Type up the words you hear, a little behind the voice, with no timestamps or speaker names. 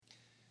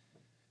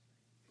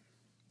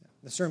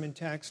The sermon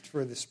text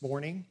for this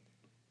morning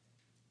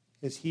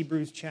is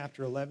Hebrews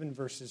chapter 11,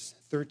 verses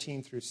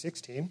 13 through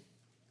 16.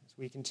 As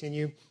we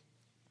continue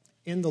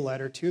in the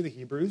letter to the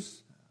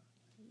Hebrews,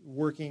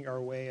 working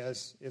our way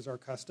as is our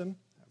custom,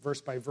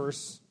 verse by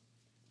verse,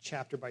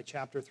 chapter by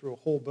chapter through a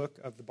whole book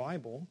of the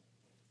Bible.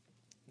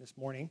 This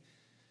morning,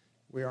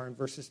 we are in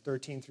verses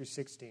 13 through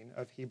 16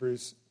 of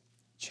Hebrews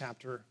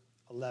chapter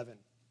 11.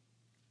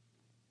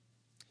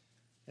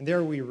 And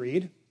there we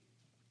read,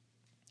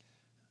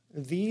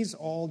 "These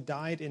all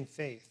died in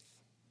faith,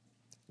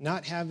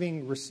 not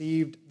having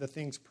received the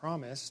things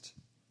promised,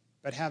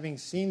 but having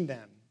seen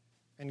them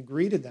and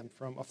greeted them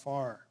from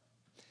afar,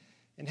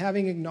 and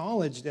having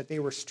acknowledged that they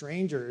were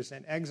strangers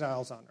and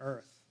exiles on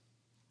earth.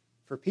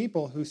 For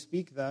people who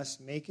speak thus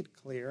make it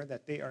clear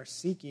that they are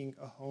seeking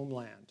a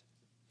homeland.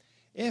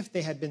 If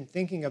they had been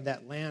thinking of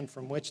that land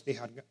from which they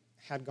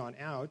had gone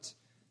out,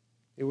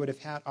 they would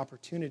have had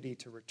opportunity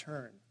to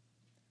return.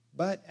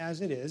 But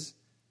as it is,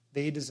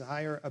 they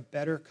desire a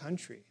better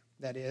country,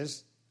 that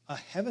is, a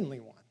heavenly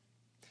one.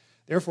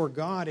 Therefore,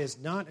 God is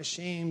not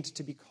ashamed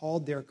to be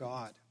called their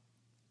God,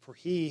 for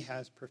he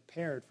has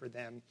prepared for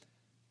them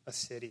a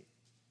city."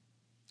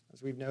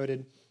 As we've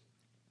noted,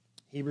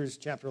 Hebrews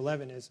chapter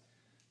 11 is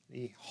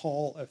the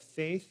hall of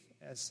faith,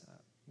 as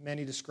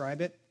many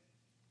describe it.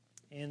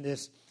 In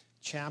this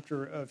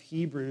chapter of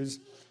Hebrews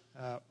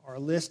are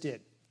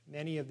listed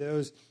many of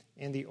those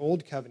in the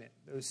Old Covenant,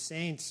 those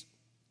saints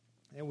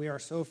that we are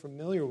so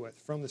familiar with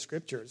from the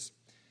Scriptures,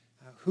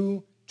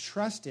 who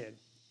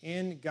trusted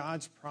in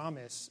God's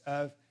promise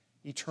of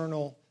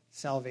eternal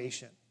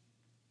salvation.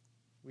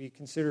 We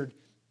considered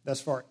thus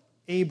far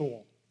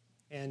Abel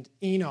and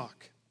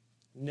Enoch,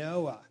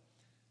 Noah,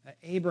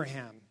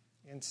 Abraham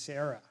and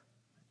Sarah.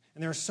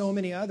 And there are so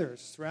many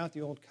others throughout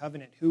the Old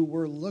Covenant who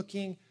were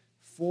looking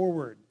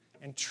forward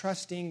and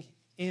trusting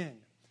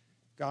in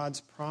God's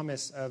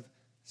promise of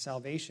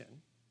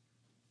salvation.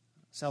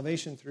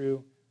 Salvation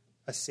through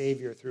a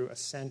Savior, through a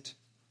sent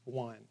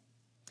one.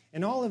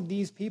 And all of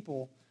these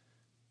people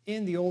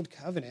in the Old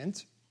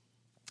Covenant,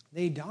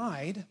 they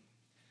died,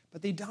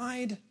 but they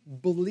died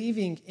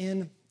believing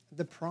in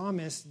the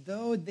promise,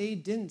 though they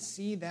didn't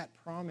see that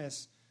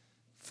promise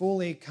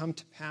fully come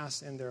to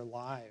pass in their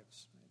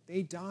lives.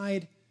 They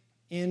died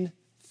in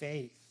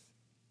faith.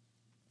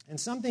 And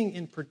something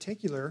in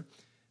particular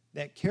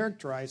that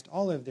characterized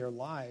all of their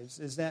lives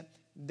is that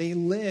they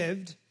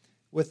lived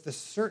with the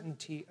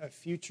certainty of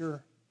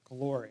future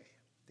glory.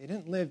 They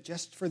didn't live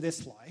just for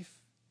this life,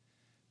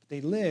 but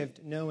they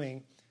lived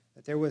knowing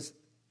that there was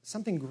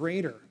something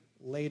greater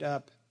laid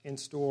up in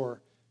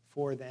store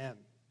for them,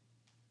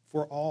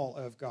 for all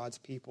of God's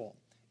people.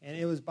 And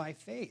it was by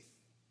faith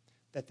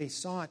that they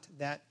sought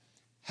that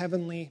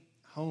heavenly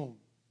home,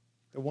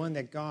 the one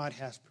that God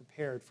has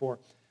prepared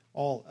for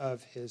all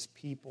of his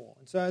people.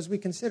 And so as we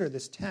consider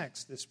this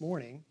text this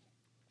morning,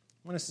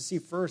 I want us to see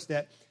first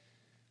that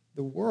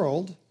the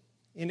world,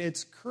 in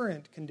its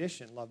current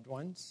condition, loved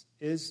ones,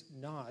 is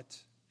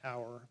not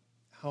our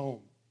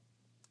home.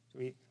 So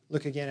we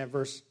look again at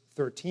verse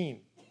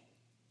 13.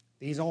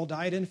 "These all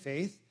died in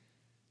faith,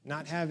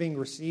 not having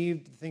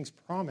received the things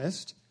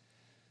promised,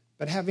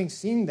 but having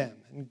seen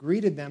them and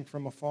greeted them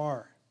from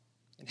afar,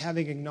 and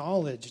having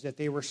acknowledged that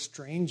they were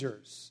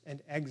strangers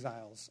and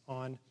exiles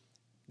on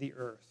the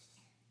earth."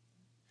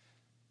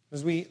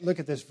 As we look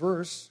at this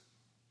verse,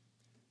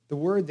 the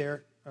word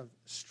there of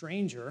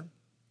stranger,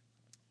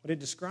 what it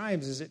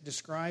describes is it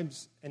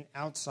describes an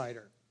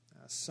outsider,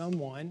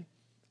 someone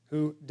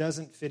who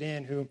doesn't fit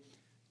in, who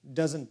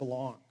doesn't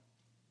belong.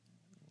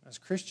 As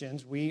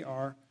Christians, we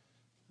are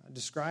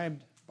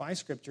described by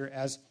Scripture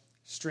as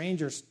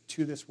strangers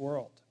to this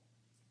world.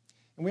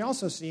 And we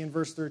also see in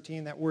verse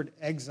 13 that word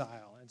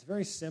exile. It's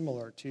very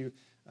similar to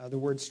the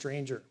word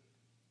stranger.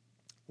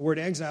 The word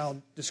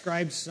exile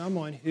describes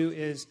someone who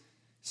is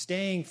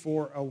staying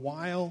for a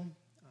while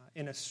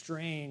in a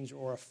strange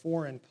or a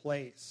foreign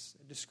place.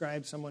 It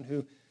describes someone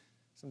who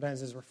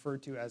sometimes is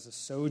referred to as a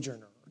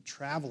sojourner or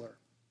traveler.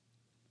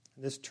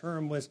 This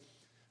term was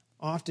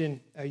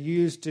often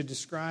used to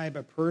describe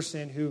a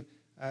person who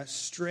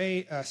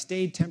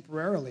stayed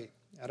temporarily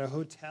at a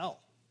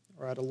hotel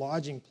or at a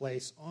lodging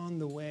place on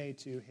the way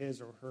to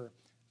his or her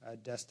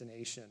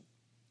destination.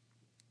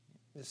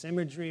 This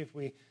imagery, if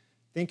we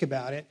think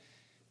about it,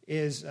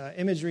 is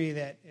imagery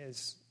that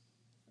is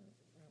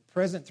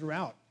present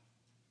throughout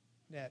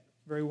that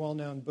very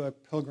well-known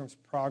book, Pilgrim's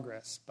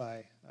Progress,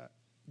 by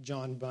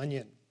John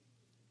Bunyan.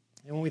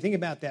 And when we think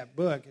about that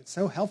book, it's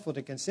so helpful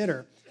to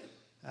consider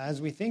as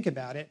we think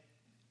about it,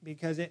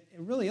 because it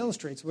really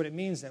illustrates what it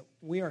means that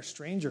we are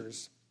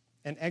strangers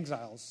and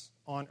exiles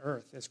on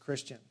earth as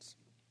Christians.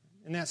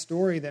 In that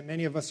story that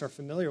many of us are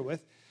familiar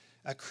with,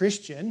 a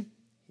Christian,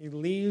 he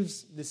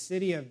leaves the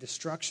city of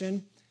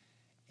destruction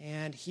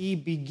and he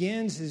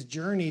begins his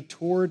journey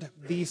toward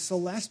the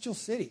celestial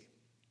city.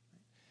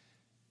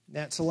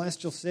 That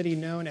celestial city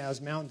known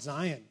as Mount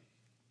Zion.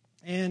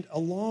 And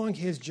along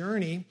his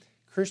journey,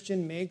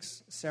 Christian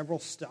makes several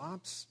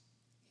stops.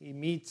 He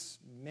meets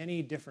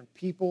many different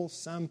people.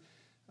 Some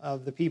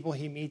of the people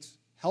he meets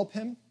help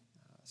him.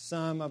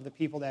 Some of the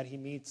people that he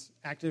meets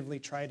actively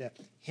try to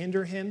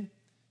hinder him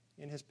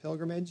in his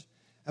pilgrimage.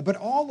 But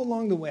all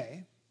along the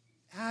way,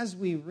 as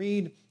we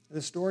read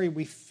the story,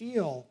 we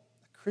feel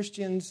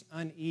Christian's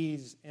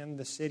unease in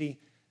the city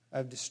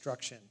of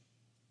destruction.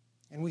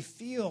 And we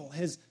feel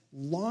his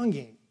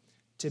longing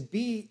to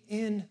be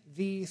in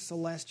the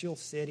celestial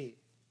city.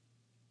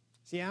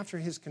 See, after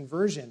his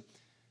conversion,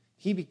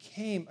 he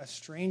became a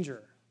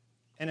stranger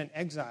and an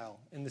exile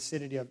in the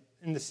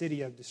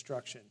city of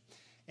destruction.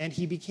 And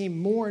he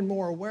became more and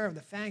more aware of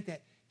the fact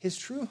that his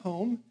true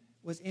home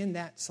was in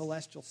that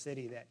celestial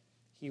city that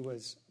he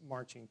was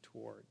marching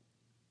toward.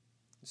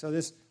 So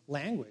this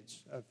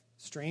language of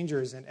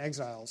strangers and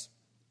exiles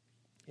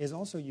is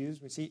also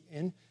used, we see,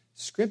 in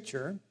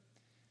Scripture,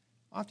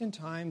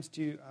 oftentimes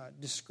to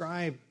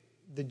describe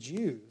the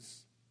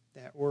Jews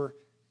that were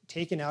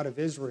taken out of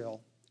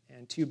Israel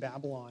and to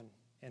Babylon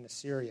and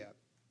Assyria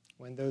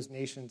when those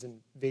nations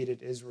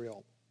invaded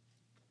Israel.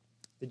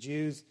 The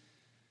Jews,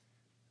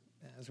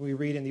 as we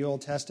read in the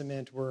Old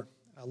Testament, were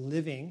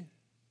living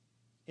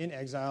in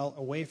exile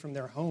away from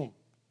their home.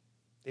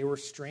 They were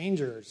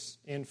strangers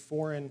in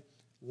foreign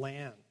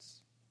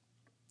lands.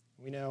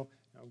 We know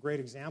a great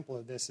example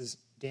of this is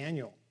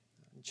Daniel.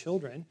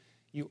 Children,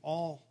 you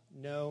all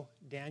know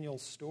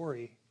Daniel's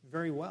story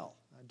very well,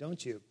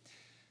 don't you?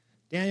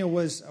 Daniel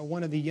was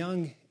one of the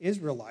young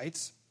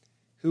Israelites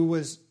who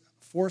was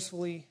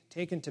forcefully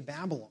taken to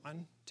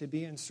Babylon to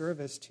be in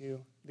service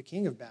to the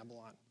king of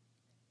Babylon.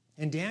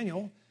 And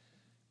Daniel,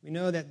 we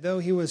know that though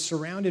he was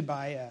surrounded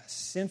by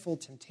sinful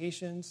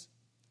temptations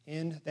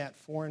in that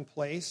foreign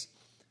place,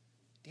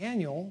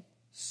 Daniel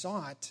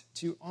sought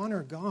to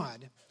honor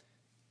God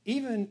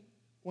even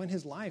when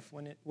his life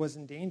was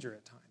in danger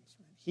at times.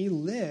 He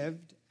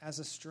lived as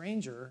a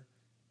stranger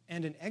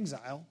and an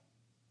exile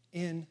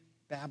in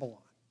Babylon.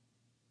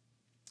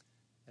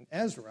 And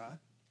Ezra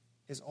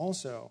is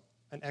also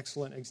an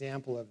excellent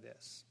example of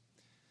this.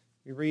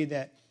 We read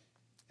that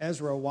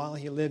Ezra, while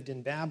he lived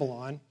in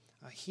Babylon,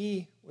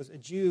 he was a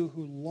Jew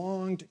who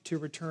longed to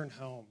return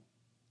home.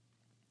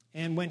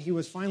 And when he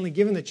was finally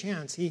given the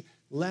chance, he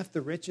left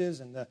the riches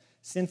and the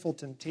sinful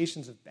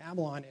temptations of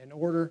Babylon in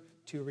order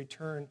to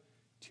return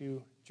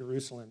to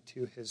Jerusalem,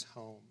 to his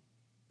home.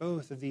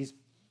 Both of these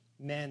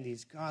men,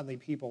 these godly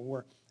people,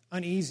 were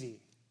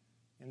uneasy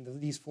in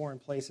these foreign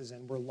places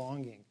and were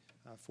longing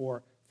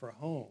for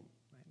home.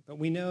 Right? But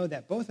we know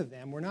that both of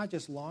them were not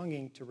just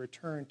longing to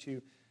return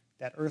to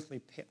that earthly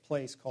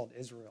place called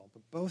Israel,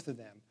 but both of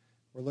them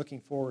were looking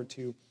forward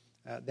to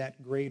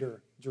that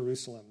greater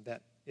Jerusalem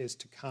that is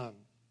to come.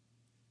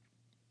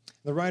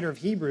 The writer of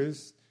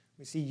Hebrews,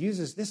 we see,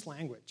 uses this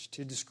language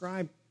to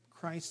describe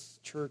Christ's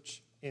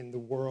church in the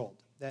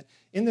world. That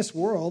in this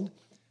world,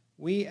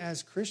 we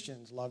as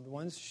Christians, loved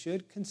ones,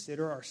 should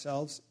consider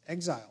ourselves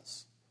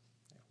exiles.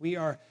 We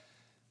are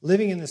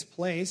living in this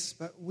place,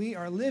 but we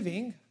are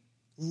living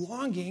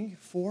longing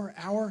for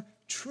our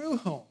true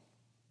home.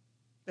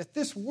 That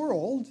this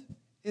world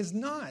is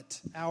not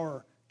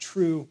our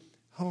true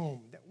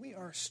home, that we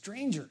are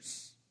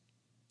strangers.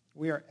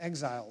 We are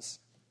exiles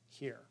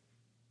here.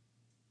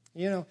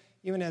 You know,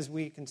 even as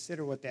we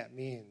consider what that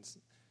means,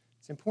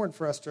 it's important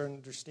for us to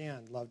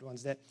understand, loved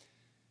ones, that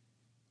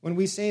when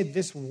we say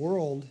this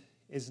world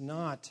is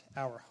not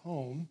our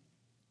home,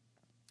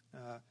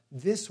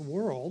 this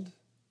world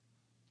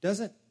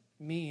doesn't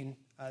mean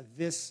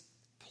this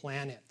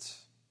planet,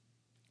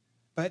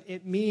 but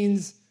it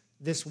means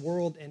this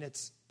world in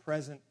its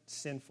present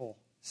sinful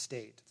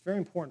state. It's very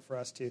important for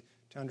us to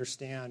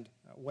understand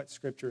what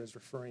Scripture is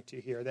referring to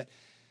here, that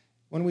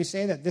when we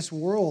say that this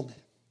world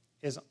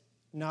is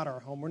not our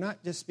home, we're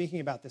not just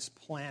speaking about this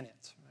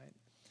planet, right?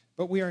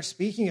 But we are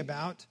speaking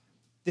about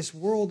this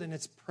world in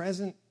its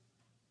present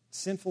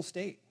sinful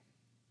state.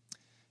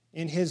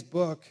 In his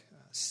book,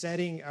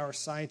 Setting Our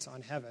Sights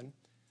on Heaven,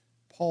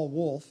 Paul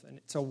Wolf, and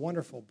it's a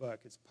wonderful book,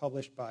 it's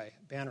published by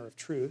Banner of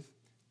Truth,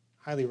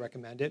 highly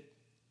recommend it.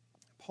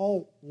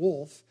 Paul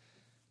Wolf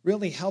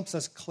really helps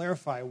us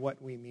clarify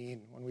what we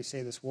mean when we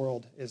say this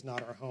world is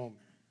not our home.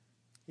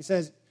 He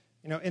says,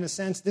 in a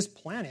sense, this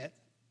planet,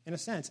 in a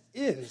sense,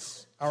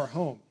 is our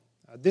home.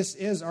 This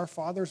is our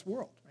Father's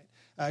world.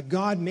 Right?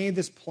 God made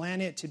this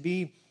planet to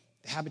be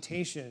the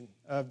habitation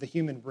of the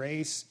human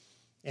race,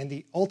 and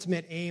the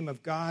ultimate aim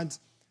of God's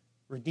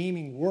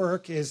redeeming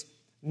work is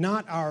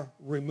not our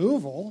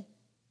removal,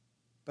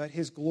 but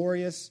his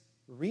glorious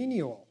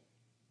renewal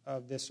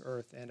of this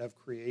earth and of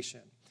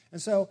creation.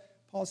 And so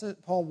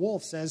Paul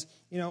Wolf says,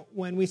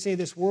 when we say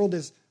this world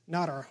is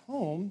not our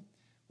home,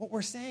 what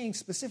we're saying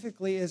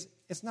specifically is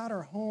it's not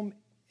our home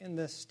in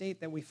the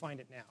state that we find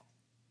it now,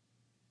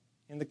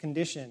 in the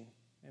condition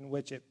in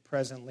which it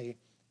presently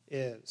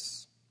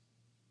is.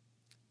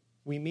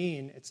 We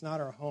mean it's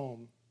not our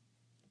home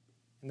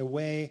in the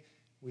way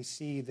we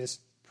see this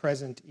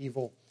present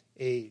evil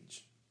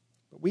age.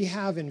 What we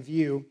have in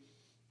view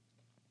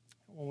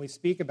when we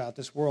speak about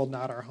this world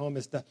not our home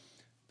is the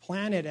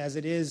planet as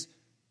it is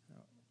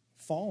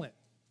fallen.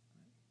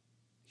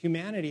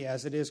 Humanity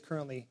as it is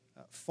currently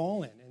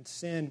fallen in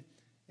sin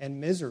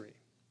and misery.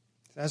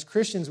 As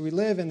Christians, we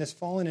live in this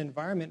fallen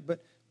environment,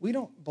 but we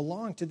don't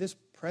belong to this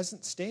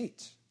present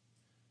state.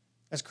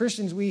 As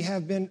Christians, we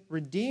have been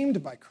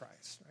redeemed by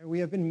Christ. Right? We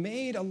have been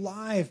made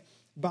alive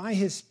by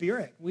his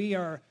Spirit. We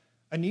are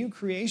a new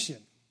creation.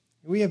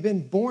 We have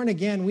been born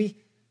again. The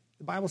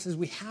Bible says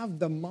we have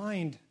the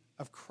mind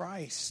of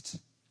Christ.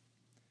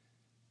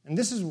 And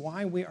this is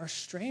why we are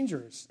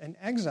strangers and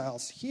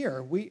exiles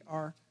here. We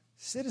are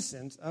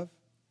citizens of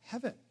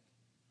heaven,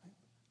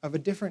 of a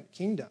different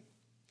kingdom.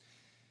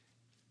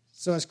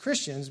 So as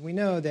Christians, we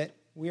know that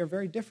we are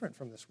very different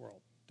from this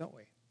world, don't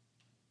we?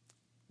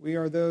 We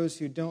are those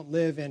who don't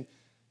live in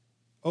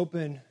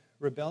open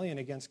rebellion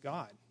against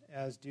God,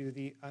 as do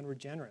the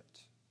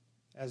unregenerate,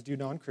 as do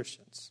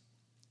non-Christians.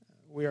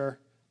 We are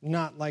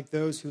not like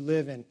those who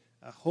live in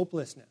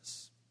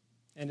hopelessness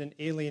and an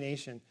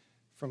alienation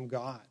from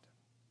God.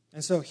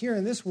 And so here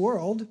in this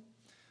world,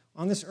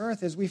 on this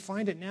earth, as we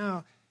find it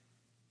now,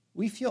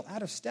 we feel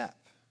out of step.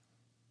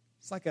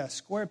 It's like a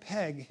square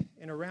peg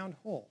in a round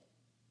hole.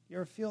 You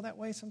ever feel that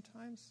way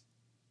sometimes?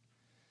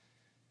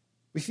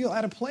 We feel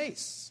out of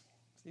place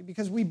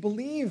because we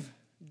believe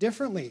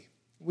differently.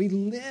 We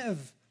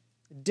live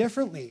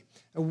differently.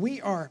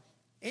 We are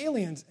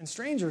aliens and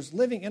strangers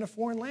living in a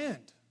foreign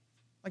land,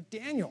 like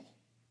Daniel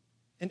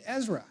and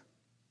Ezra.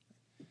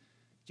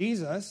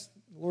 Jesus,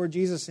 the Lord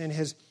Jesus, in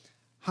his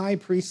high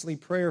priestly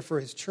prayer for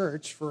his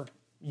church, for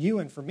you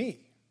and for me,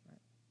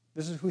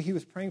 this is who he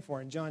was praying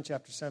for in John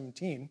chapter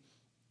 17. He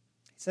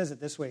says it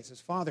this way. He says,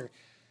 Father,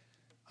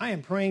 I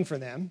am praying for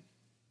them.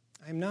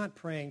 I am not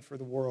praying for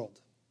the world,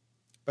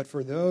 but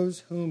for those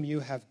whom you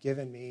have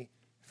given me,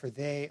 for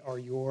they are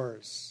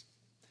yours.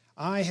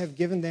 I have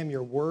given them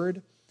your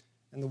word,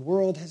 and the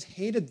world has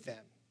hated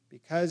them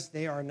because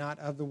they are not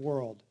of the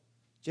world,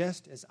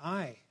 just as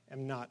I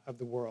am not of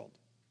the world.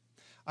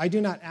 I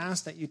do not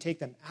ask that you take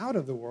them out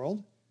of the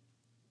world,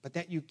 but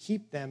that you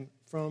keep them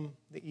from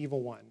the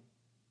evil one.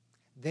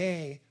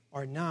 They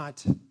are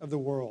not of the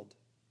world,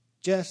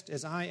 just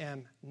as I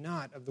am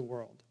not of the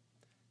world.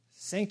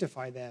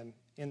 Sanctify them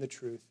in the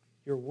truth.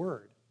 Your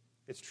word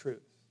is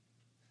truth.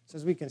 So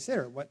as we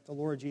consider what the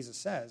Lord Jesus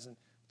says, and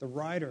the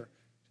writer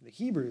to the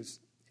Hebrews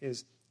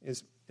is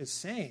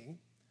saying,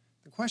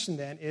 the question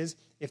then is,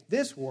 if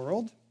this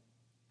world,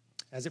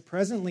 as it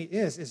presently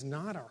is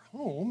not our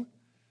home,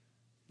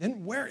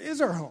 then where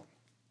is our home?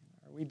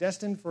 Are we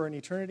destined for an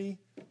eternity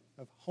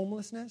of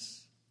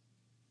homelessness?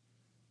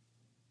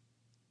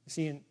 We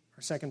see in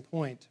our second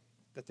point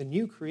that the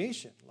new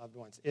creation, loved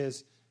ones,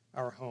 is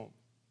our home.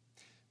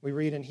 We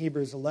read in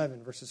Hebrews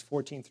 11, verses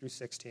 14 through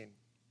 16.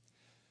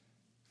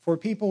 For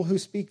people who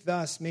speak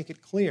thus make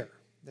it clear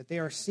that they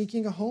are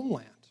seeking a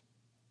homeland.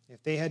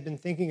 If they had been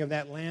thinking of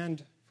that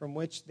land from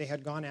which they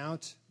had gone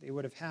out, they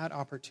would have had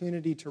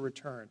opportunity to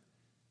return.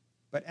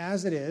 But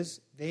as it is,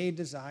 they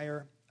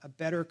desire a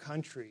better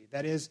country,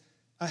 that is,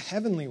 a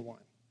heavenly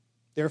one.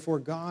 Therefore,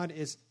 God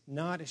is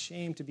not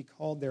ashamed to be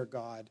called their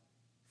God,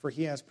 for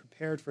he has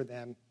prepared for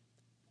them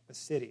a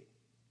city.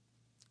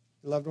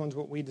 Loved ones,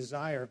 what we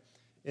desire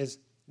is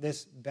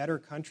this better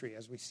country,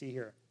 as we see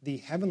here, the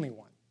heavenly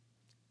one,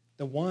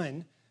 the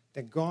one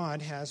that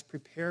God has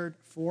prepared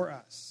for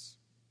us.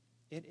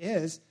 It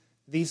is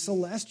the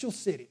celestial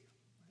city,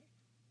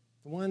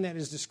 the one that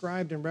is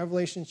described in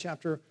Revelation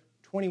chapter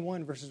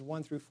 21, verses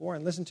 1 through 4.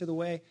 And listen to the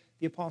way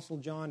the Apostle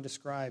John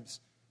describes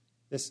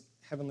this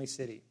heavenly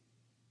city.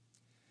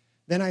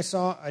 Then I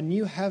saw a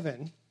new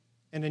heaven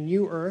and a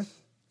new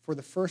earth, for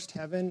the first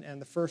heaven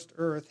and the first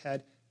earth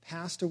had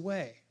passed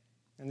away,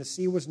 and the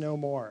sea was no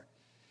more.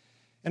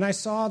 And I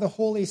saw the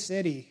holy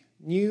city,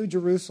 New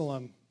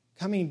Jerusalem,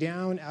 coming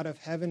down out of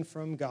heaven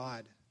from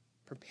God,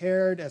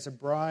 prepared as a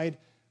bride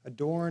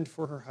adorned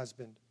for her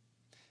husband.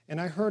 And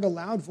I heard a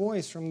loud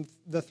voice from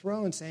the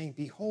throne saying,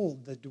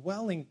 Behold, the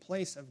dwelling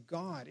place of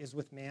God is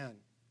with man.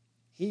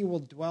 He will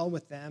dwell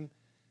with them,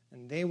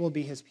 and they will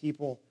be his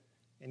people,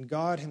 and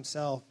God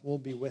himself will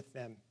be with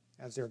them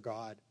as their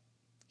God.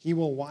 He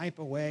will wipe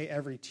away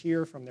every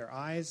tear from their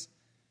eyes,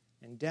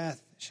 and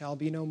death shall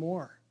be no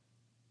more.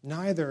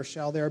 Neither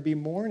shall there be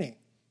mourning,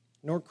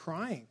 nor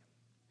crying,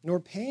 nor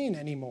pain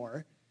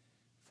anymore,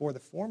 for the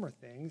former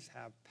things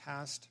have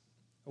passed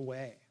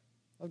away.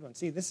 Loved ones,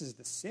 see, this is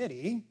the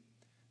city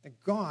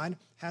that God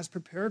has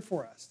prepared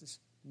for us, this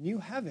new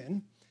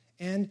heaven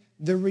and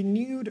the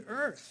renewed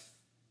earth.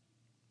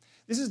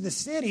 This is the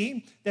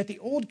city that the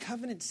old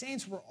covenant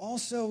saints were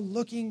also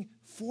looking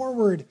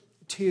forward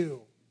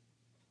to.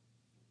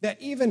 That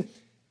even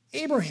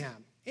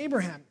Abraham,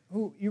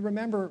 who you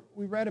remember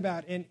we read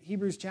about in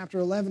Hebrews chapter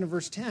 11 and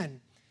verse 10,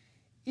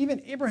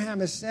 even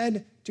Abraham is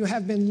said to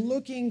have been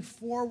looking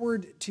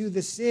forward to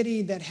the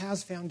city that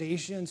has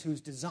foundations,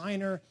 whose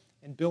designer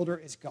and builder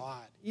is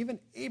God. Even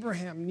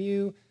Abraham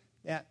knew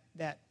that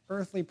that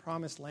earthly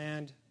promised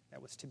land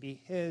that was to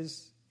be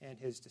his and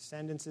his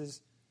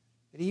descendants',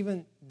 that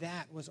even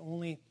that was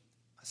only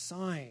a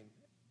sign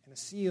and a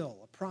seal,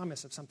 a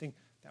promise of something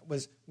that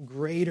was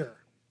greater,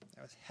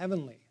 that was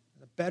heavenly,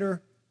 a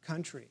better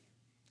country.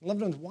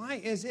 Loved ones, why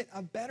is it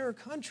a better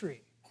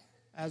country?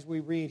 As we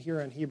read here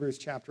in Hebrews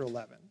chapter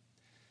 11.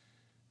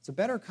 It's a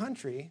better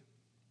country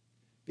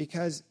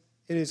because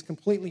it is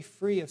completely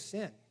free of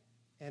sin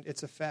and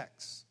its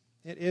effects.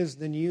 It is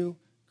the new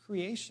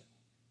creation.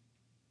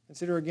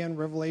 Consider again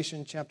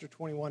Revelation chapter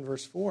 21,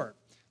 verse 4.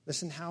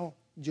 Listen how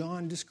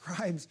John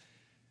describes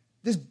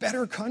this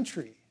better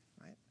country.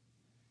 Right?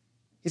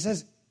 He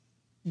says,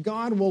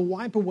 God will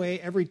wipe away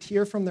every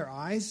tear from their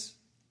eyes,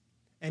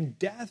 and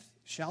death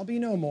shall be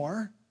no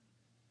more.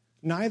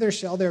 Neither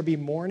shall there be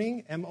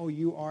mourning,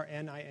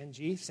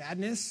 mourning,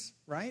 sadness,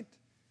 right?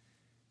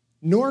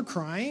 Nor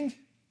crying,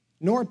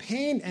 nor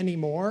pain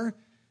anymore,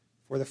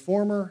 for the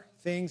former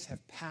things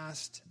have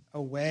passed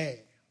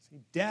away. See,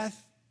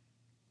 death,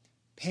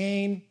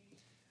 pain,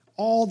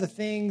 all the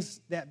things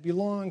that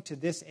belong to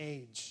this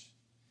age,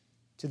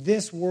 to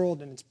this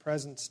world in its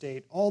present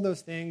state, all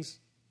those things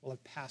will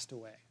have passed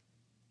away,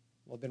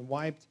 will have been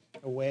wiped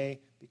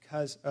away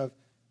because of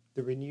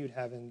the renewed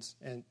heavens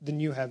and the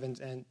new heavens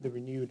and the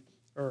renewed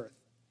earth.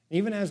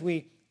 Even as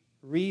we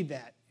read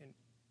that in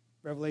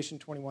Revelation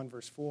 21,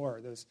 verse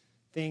 4, those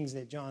things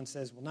that John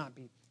says will not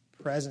be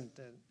present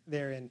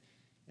there in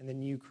the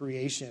new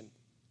creation,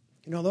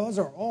 those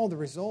are all the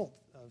result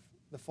of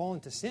the fall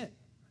into sin,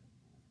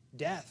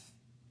 death,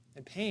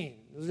 and pain.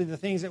 Those are the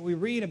things that we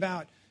read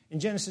about in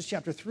Genesis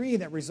chapter 3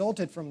 that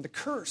resulted from the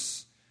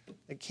curse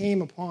that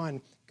came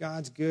upon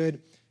God's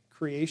good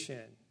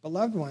creation.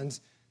 Beloved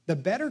ones, the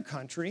better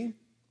country,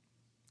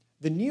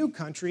 the new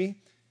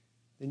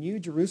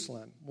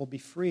Jerusalem, will be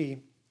free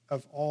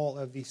of all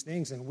of these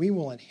things, and we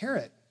will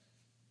inherit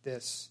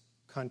this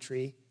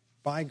country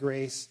by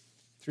grace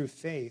through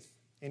faith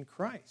in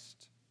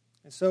Christ.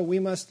 And so we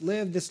must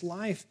live this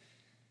life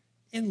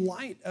in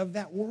light of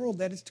that world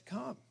that is to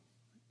come.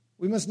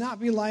 We must not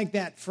be like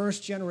that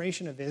first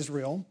generation of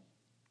Israel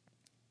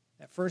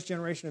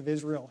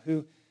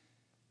who,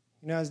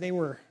 as they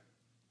were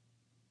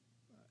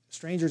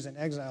strangers and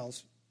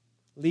exiles,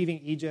 leaving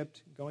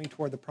Egypt, going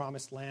toward the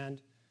promised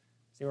land,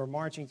 as they were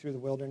marching through the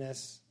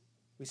wilderness,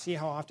 we see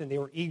how often they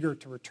were eager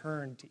to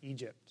return to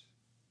Egypt.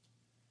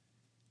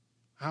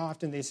 How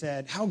often they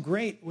said, how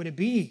great would it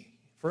be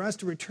for us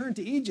to return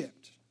to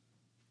Egypt,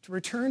 to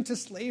return to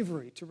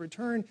slavery, to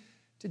return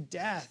to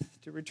death,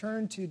 to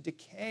return to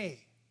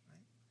decay.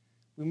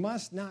 We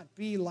must not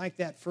be like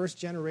that first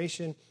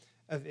generation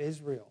of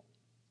Israel.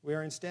 We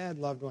are instead,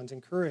 loved ones,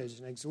 encouraged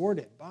and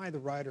exhorted by the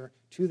writer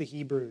to the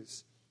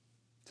Hebrews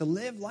to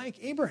live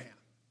like Abraham,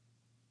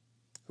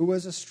 who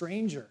was a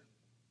stranger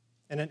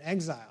and an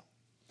exile,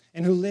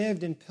 and who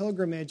lived in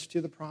pilgrimage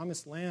to the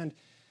promised land.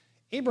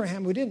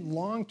 Abraham, who didn't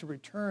long to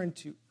return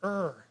to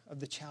Ur of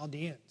the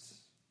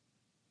Chaldeans,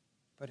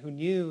 but who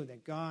knew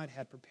that God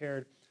had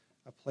prepared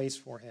a place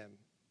for him.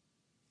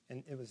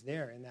 And it was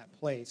there in that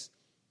place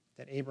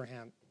that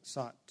Abraham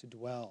sought to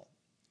dwell.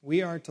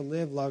 We are to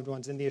live, loved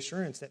ones, in the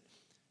assurance that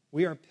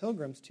we are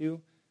pilgrims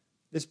to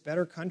this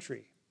better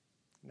country.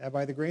 And that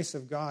by the grace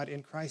of God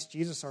in Christ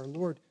Jesus our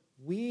Lord,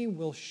 we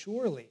will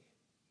surely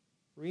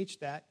reach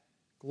that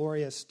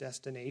glorious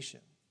destination.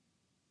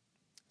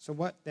 So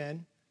what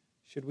then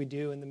should we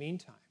do in the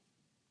meantime?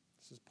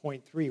 This is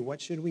point 3.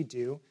 What should we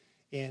do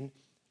in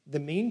the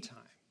meantime?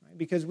 Right?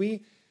 Because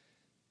we,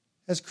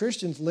 as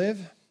Christians,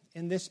 live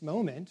in this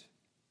moment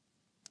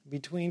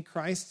between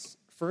Christ's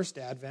first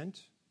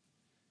advent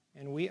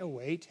and we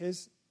await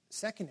his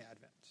second advent.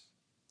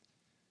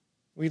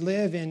 We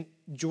live in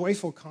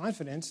joyful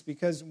confidence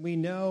because we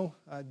know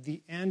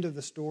the end of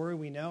the story.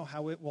 We know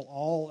how it will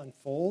all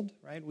unfold,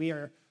 right? We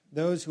are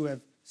those who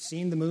have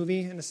seen the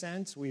movie, in a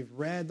sense. We've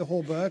read the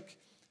whole book.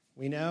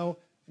 We know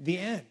the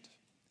end.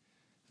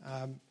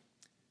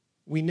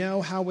 We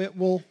know how it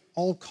will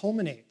all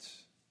culminate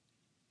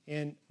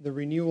in the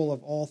renewal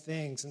of all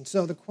things. And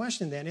so the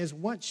question then is,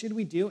 what should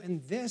we do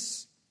in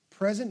this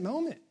present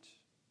moment,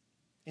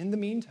 in the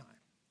meantime?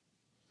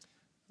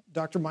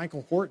 Dr.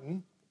 Michael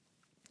Horton,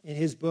 in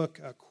his book,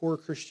 Core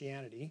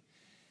Christianity,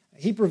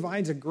 he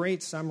provides a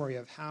great summary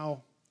of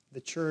how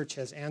the church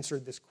has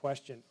answered this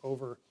question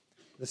over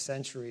the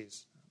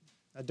centuries.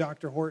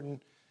 Dr.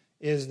 Horton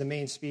is the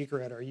main speaker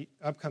at our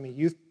upcoming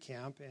youth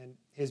camp, and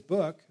his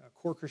book,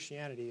 Core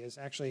Christianity, is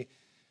actually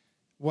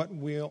what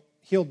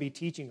he'll be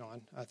teaching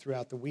on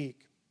throughout the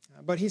week.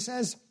 But he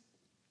says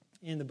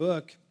in the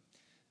book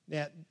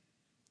that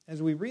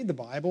as we read the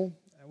Bible,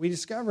 we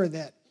discover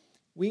that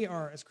we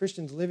are, as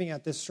Christians, living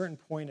at this certain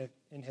point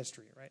in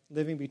history, right?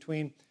 Living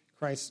between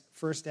Christ's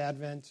first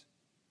advent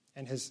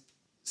and his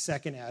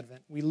second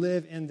advent. We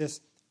live in this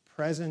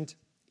present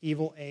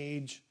evil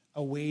age,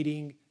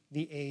 awaiting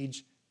the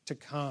age to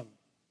come.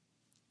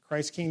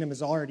 Christ's kingdom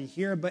is already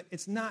here, but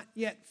it's not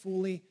yet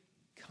fully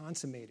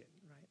consummated,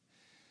 right?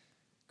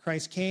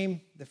 Christ came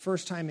the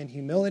first time in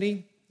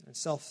humility and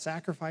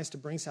self-sacrifice to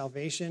bring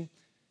salvation,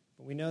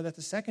 but we know that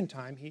the second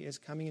time he is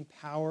coming in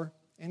power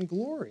and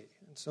glory.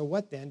 And so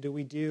what then do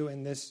we do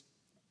in this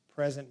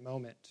present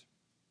moment?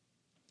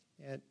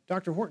 And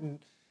Dr. Horton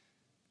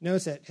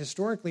notes that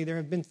historically there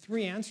have been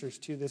 3 answers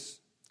to this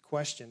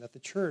question, that the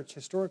church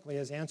historically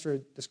has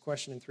answered this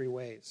question in 3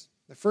 ways.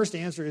 The first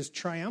answer is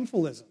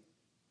triumphalism.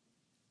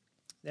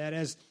 That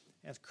as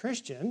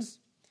Christians,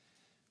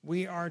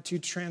 we are to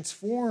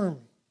transform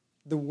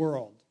the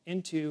world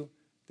into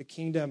the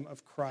kingdom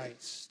of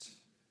Christ.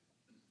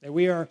 That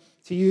we are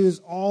to use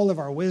all of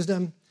our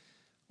wisdom,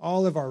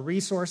 all of our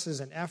resources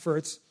and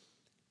efforts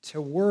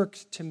to work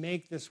to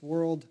make this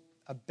world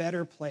a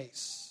better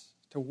place,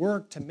 to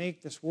work to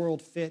make this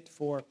world fit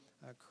for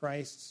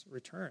Christ's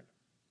return.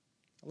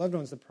 Loved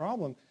ones, the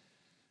problem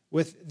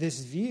with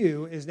this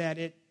view is that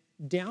it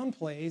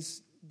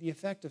downplays the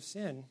effect of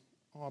sin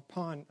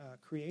upon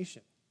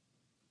creation.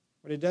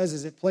 What it does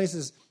is it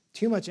places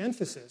too much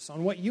emphasis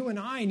on what you and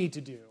I need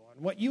to do,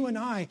 on what you and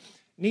I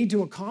need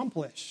to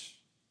accomplish.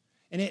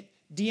 And it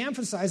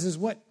de-emphasizes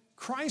what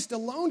Christ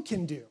alone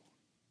can do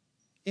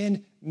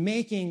in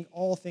making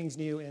all things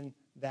new in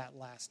that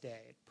last day.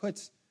 It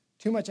puts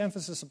too much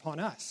emphasis upon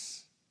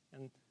us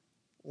and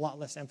a lot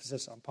less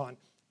emphasis upon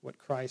what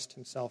Christ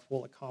himself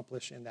will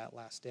accomplish in that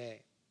last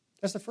day.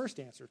 That's the first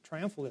answer,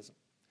 triumphalism.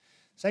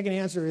 Second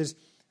answer is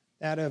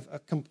that of a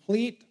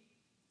complete,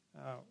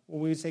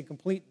 we would say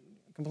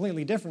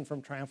completely different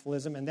from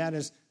triumphalism, and that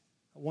is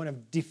one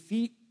of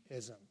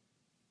defeatism.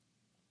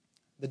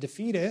 The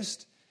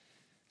defeatist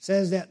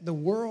says that the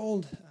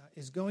world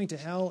is going to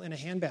hell in a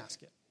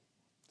handbasket.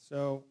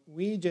 So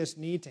we just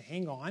need to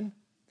hang on,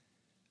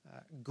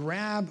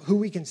 grab who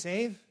we can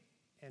save,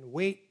 and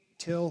wait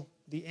till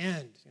the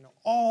end.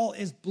 All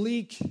is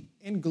bleak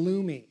and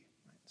gloomy.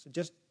 So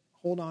just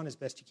hold on as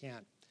best you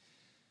can.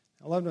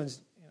 Now, loved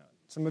ones,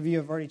 some of you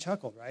have already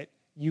chuckled, right?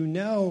 You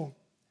know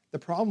the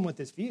problem with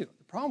this view.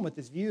 The problem with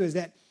this view is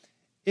that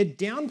it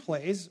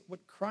downplays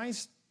what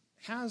Christ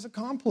has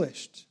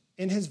accomplished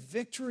in his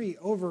victory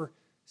over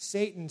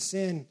Satan,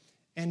 sin,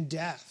 and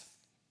death.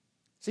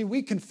 See,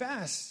 we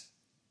confess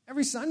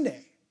every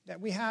Sunday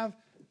that we have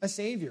a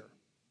Savior,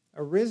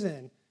 a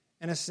risen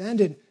and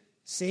ascended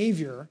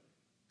Savior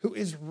who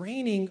is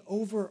reigning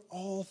over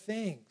all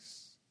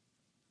things.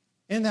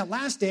 And that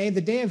last day,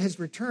 the day of his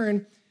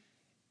return,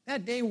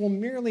 that day will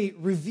merely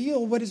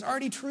reveal what is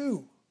already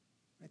true,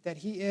 right? That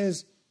he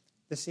is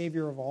the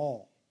Savior of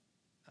all,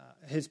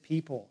 his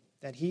people,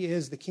 that he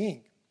is the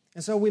King.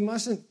 And so we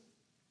mustn't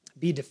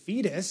be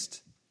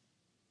defeatist,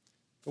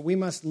 but we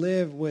must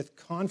live with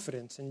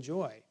confidence and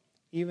joy,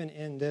 even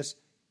in this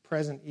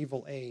present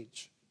evil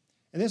age.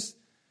 And this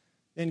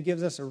then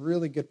gives us a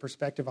really good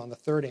perspective on the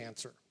third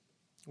answer,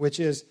 which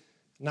is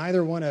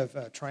neither one of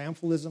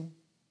triumphalism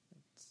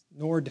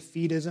nor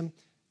defeatism,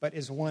 but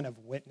is one of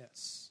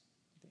witness,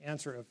 the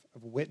answer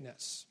of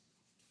witness.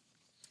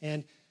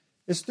 And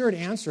this third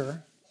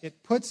answer,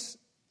 it puts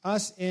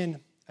us in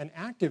an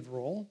active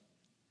role,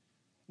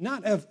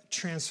 not of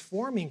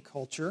transforming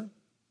culture,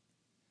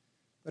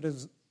 but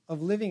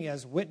of living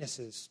as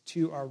witnesses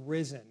to our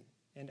risen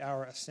and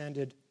our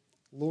ascended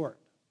Lord.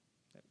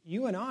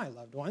 You and I,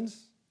 loved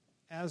ones,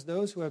 as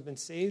those who have been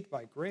saved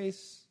by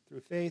grace through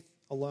faith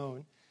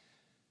alone,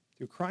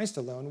 through Christ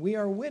alone, we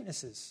are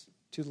witnesses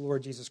to the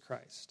Lord Jesus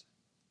Christ.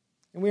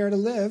 And we are to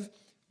live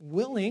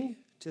willing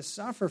to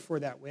suffer for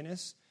that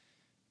witness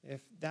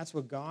if that's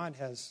what God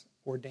has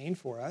ordained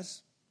for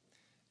us.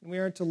 And we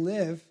are to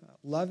live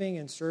loving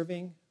and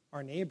serving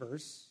our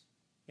neighbors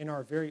in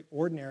our very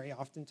ordinary,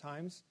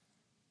 oftentimes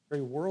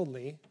very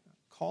worldly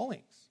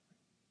callings.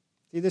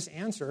 See, this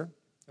answer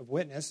of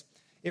witness,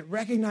 it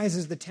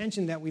recognizes the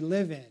tension that we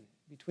live in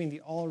between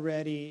the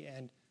already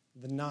and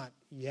the not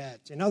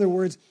yet. In other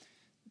words,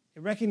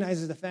 it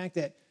recognizes the fact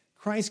that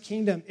Christ's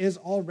kingdom is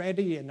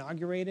already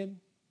inaugurated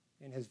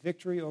in his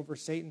victory over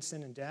Satan,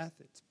 sin, and death.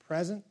 It's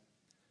present.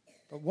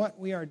 But what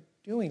we are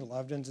doing,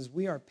 loved ones, is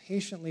we are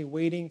patiently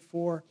waiting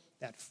for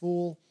that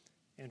full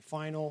and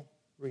final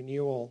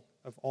renewal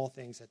of all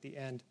things at the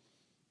end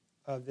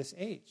of this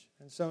age.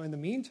 And so in the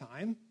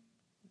meantime,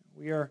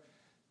 we are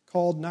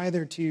called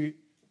neither to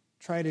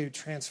try to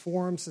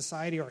transform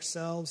society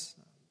ourselves,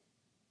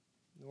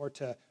 nor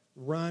to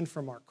run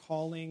from our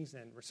callings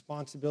and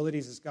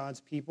responsibilities as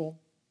God's people.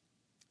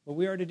 But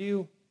we are to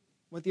do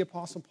what the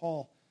Apostle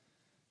Paul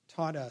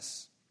taught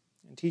us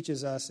and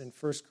teaches us in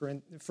 1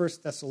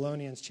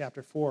 Thessalonians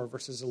chapter 4,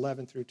 verses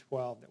 11 through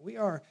 12, that we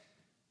are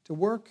to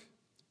work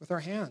with our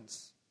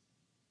hands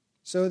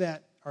so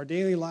that our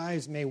daily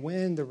lives may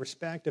win the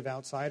respect of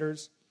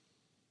outsiders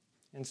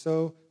and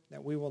so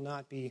that we will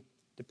not be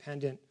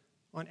dependent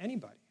on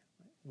anybody.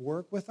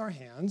 Work with our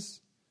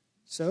hands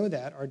so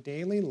that our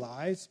daily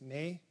lives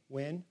may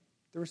win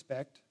the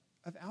respect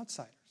of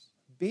outsiders,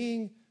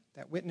 being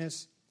that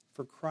witness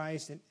for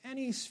Christ in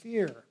any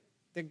sphere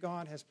that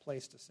God has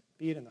placed us in,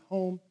 be it in the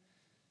home,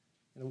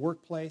 in the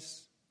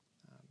workplace,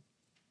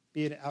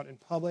 be it out in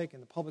public, in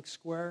the public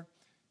square,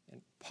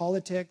 in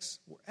politics,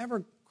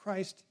 wherever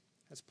Christ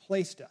has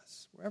placed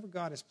us, wherever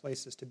God has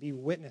placed us to be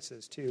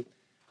witnesses to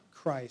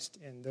Christ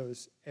in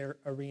those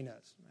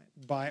arenas,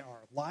 right? By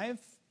our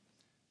life,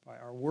 by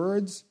our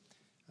words,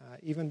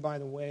 even by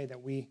the way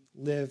that we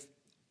live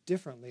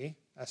differently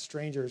as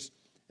strangers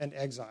and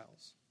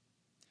exiles.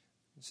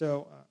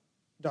 So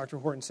Dr.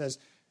 Horton says,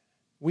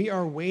 we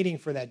are waiting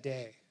for that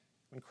day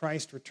when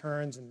Christ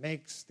returns and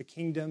makes the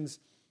kingdoms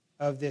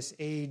of this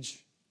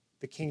age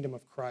the kingdom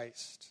of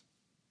Christ.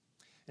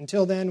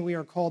 Until then, we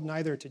are called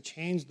neither to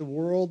change the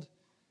world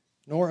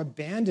nor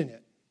abandon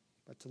it,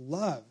 but to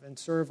love and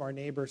serve our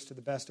neighbors to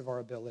the best of our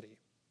ability.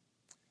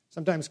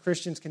 Sometimes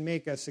Christians can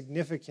make a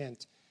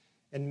significant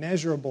and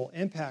measurable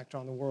impact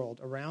on the world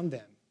around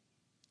them,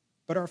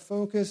 but our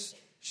focus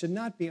should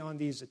not be on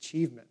these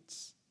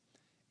achievements.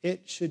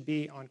 It should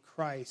be on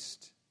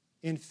Christ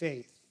in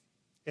faith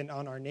and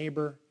on our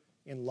neighbor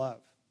in love.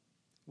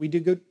 We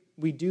do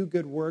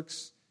good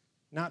works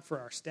not for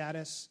our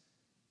status,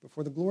 but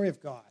for the glory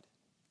of God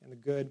and the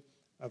good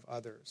of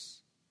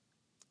others.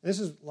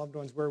 This is, loved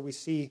ones, where we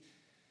see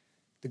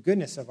the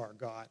goodness of our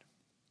God.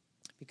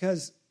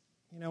 Because,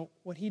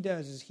 what he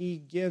does is he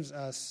gives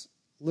us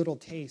little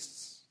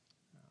tastes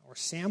or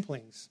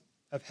samplings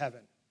of heaven,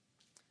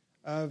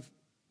 of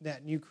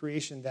that new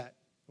creation that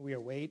we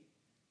await,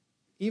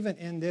 even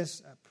in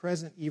this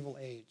present evil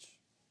age,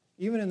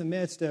 even in the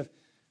midst of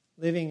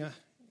living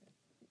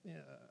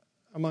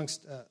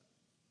amongst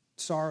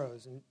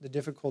sorrows and the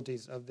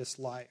difficulties of this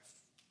life.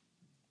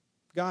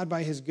 God,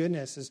 by his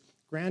goodness, has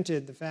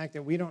granted the fact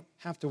that we don't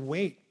have to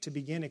wait to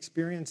begin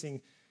experiencing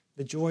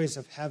the joys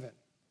of heaven.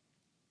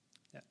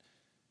 That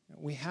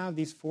we have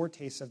these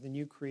foretastes of the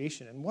new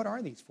creation. And what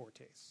are these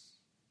foretastes?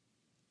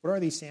 What are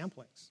these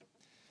samplings?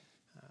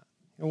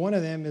 One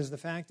of them is the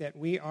fact that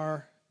we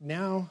are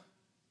now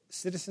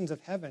citizens of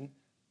heaven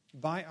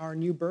by our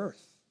new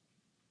birth.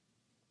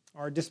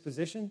 Our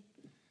disposition,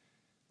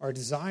 our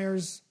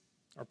desires,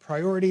 our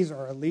priorities,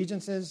 our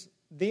allegiances,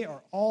 they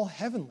are all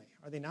heavenly.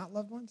 Are they not,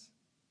 loved ones?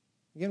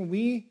 Again,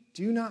 we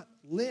do not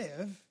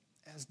live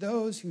as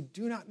those who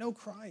do not know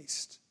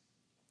Christ.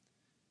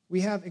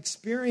 We have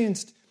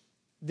experienced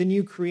the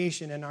new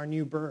creation and our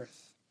new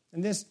birth.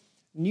 And this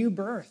new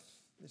birth,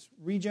 this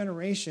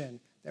regeneration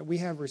that we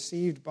have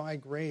received by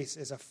grace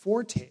is a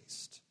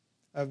foretaste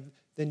of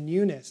the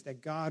newness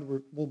that God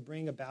will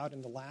bring about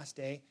in the last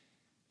day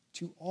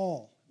to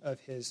all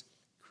of his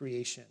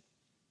creation.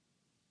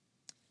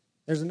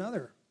 There's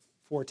another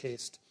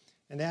foretaste,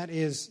 and that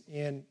is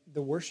in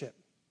the worship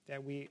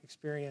that we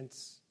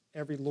experience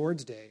every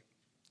Lord's Day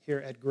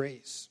here at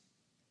Grace.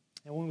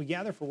 And when we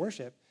gather for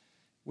worship,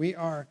 we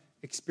are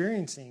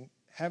experiencing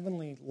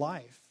heavenly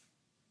life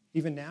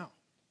even now.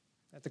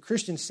 That the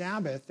Christian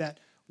Sabbath, that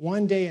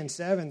one day in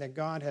 7 that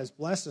God has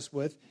blessed us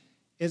with,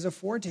 is a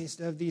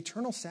foretaste of the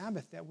eternal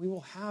Sabbath that we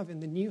will have in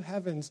the new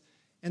heavens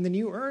and the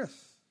new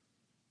earth.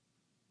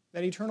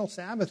 That eternal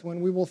Sabbath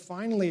when we will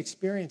finally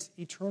experience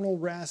eternal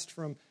rest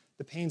from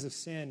the pains of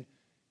sin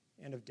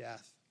and of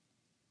death.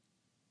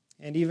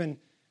 And even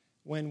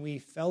when we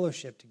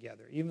fellowship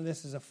together, even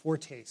this is a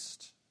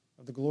foretaste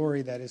of the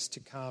glory that is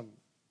to come.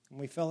 When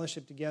we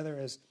fellowship together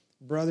as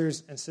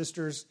brothers and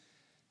sisters,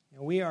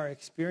 we are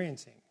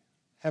experiencing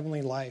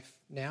heavenly life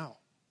now.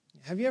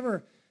 I want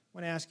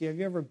to ask you, have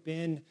you ever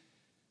been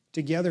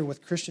together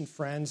with Christian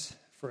friends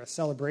for a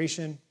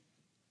celebration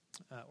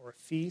or a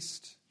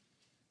feast,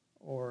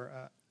 or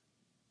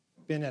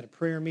been at a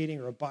prayer meeting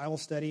or a Bible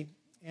study,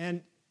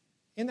 and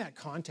in that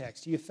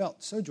context, you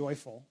felt so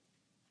joyful,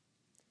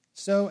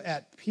 so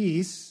at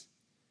peace,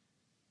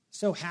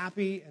 so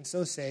happy and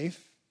so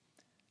safe,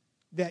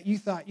 that you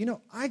thought,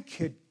 I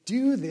could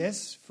do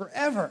this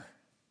forever.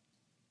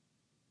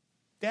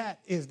 That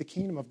is the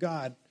kingdom of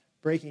God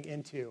breaking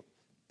into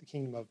the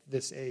kingdom of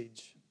this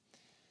age.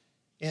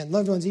 And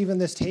loved ones, even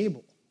this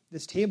table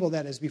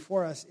that is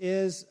before us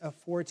is a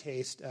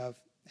foretaste of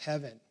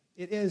heaven.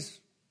 It is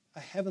a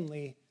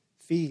heavenly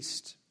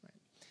feast. Right?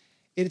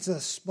 It's a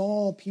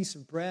small piece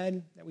of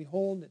bread that we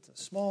hold. It's a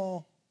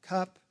small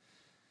cup.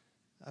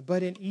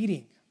 But in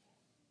eating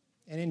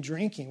and in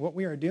drinking, what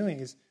we are doing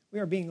is we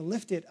are being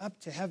lifted up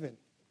to heaven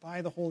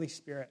by the Holy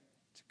Spirit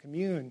to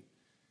commune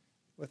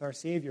with our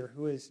Savior,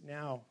 who is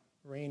now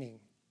reigning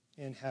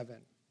in heaven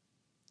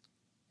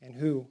and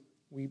who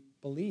we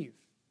believe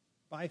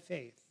by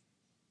faith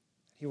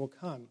that he will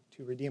come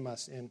to redeem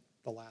us in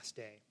the last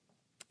day.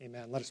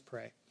 Amen. Let us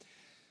pray.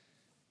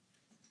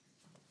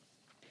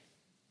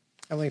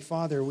 Heavenly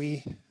Father,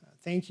 we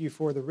thank you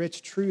for the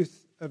rich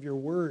truth of your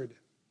word.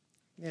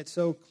 It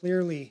so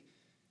clearly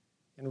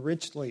and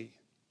richly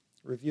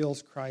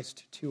reveals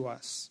Christ to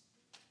us.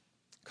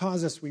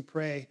 Cause us, we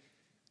pray,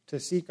 to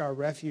seek our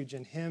refuge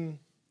in him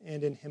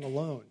and in him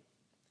alone.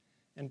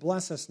 And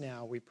bless us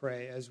now, we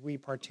pray, as we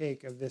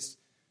partake of this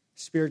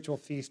spiritual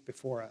feast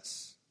before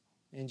us.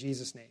 In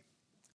Jesus' name.